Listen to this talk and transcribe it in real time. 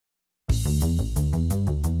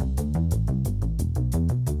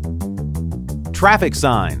Traffic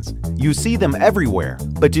signs. You see them everywhere,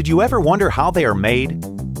 but did you ever wonder how they are made?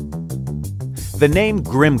 The name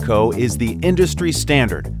Grimco is the industry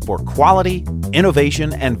standard for quality,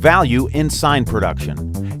 innovation, and value in sign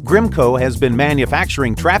production. Grimco has been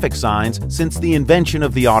manufacturing traffic signs since the invention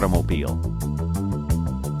of the automobile.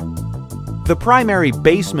 The primary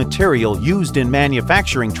base material used in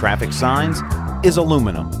manufacturing traffic signs is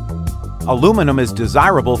aluminum. Aluminum is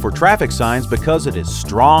desirable for traffic signs because it is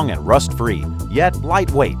strong and rust-free, yet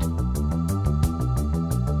lightweight.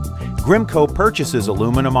 Grimco purchases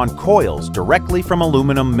aluminum on coils directly from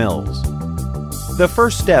aluminum mills. The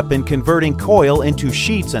first step in converting coil into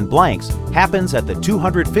sheets and blanks happens at the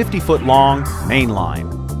 250-foot-long main line.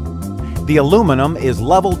 The aluminum is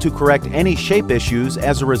leveled to correct any shape issues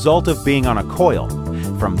as a result of being on a coil.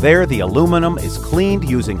 From there, the aluminum is cleaned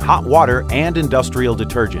using hot water and industrial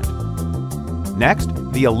detergent. Next,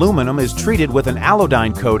 the aluminum is treated with an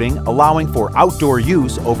iodine coating, allowing for outdoor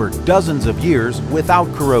use over dozens of years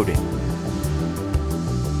without corroding.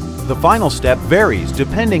 The final step varies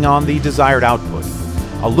depending on the desired output.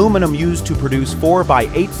 Aluminum used to produce 4 by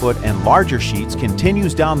 8 foot and larger sheets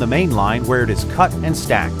continues down the main line where it is cut and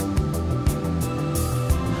stacked.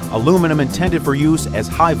 Aluminum intended for use as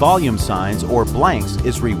high-volume signs or blanks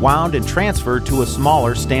is rewound and transferred to a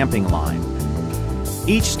smaller stamping line.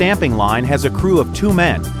 Each stamping line has a crew of 2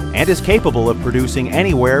 men and is capable of producing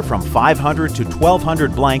anywhere from 500 to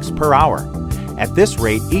 1,200 blanks per hour. At this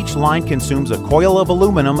rate, each line consumes a coil of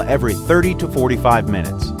aluminum every 30 to 45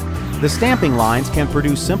 minutes. The stamping lines can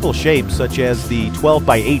produce simple shapes such as the 12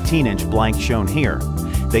 by 18 inch blank shown here.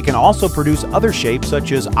 They can also produce other shapes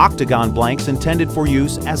such as octagon blanks intended for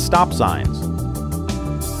use as stop signs.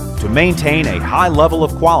 To maintain a high level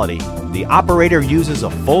of quality, the operator uses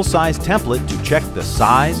a full-size template to check the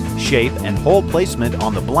size, shape, and hole placement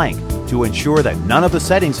on the blank to ensure that none of the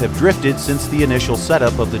settings have drifted since the initial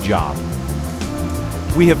setup of the job.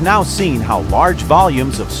 We have now seen how large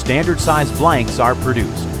volumes of standard-size blanks are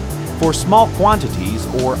produced. For small quantities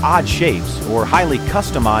or odd shapes or highly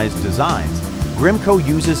customized designs, Grimco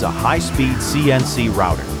uses a high-speed CNC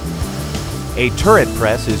router. A turret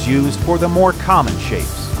press is used for the more common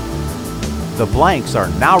shapes. The blanks are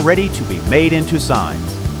now ready to be made into signs.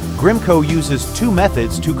 Grimco uses 2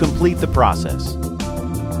 methods to complete the process.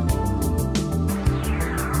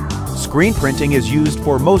 Screen printing is used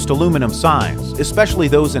for most aluminum signs, especially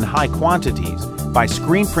those in high quantities, by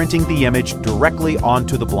screen printing the image directly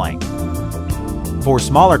onto the blank. For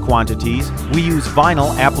smaller quantities, we use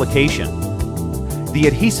vinyl application. The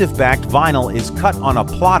adhesive-backed vinyl is cut on a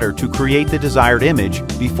plotter to create the desired image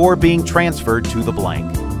before being transferred to the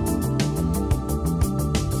blank.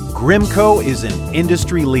 Grimco is an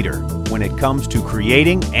industry leader when it comes to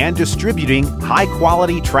creating and distributing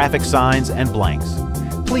high-quality traffic signs and blanks.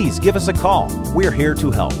 Please give us a call. We're here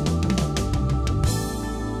to help.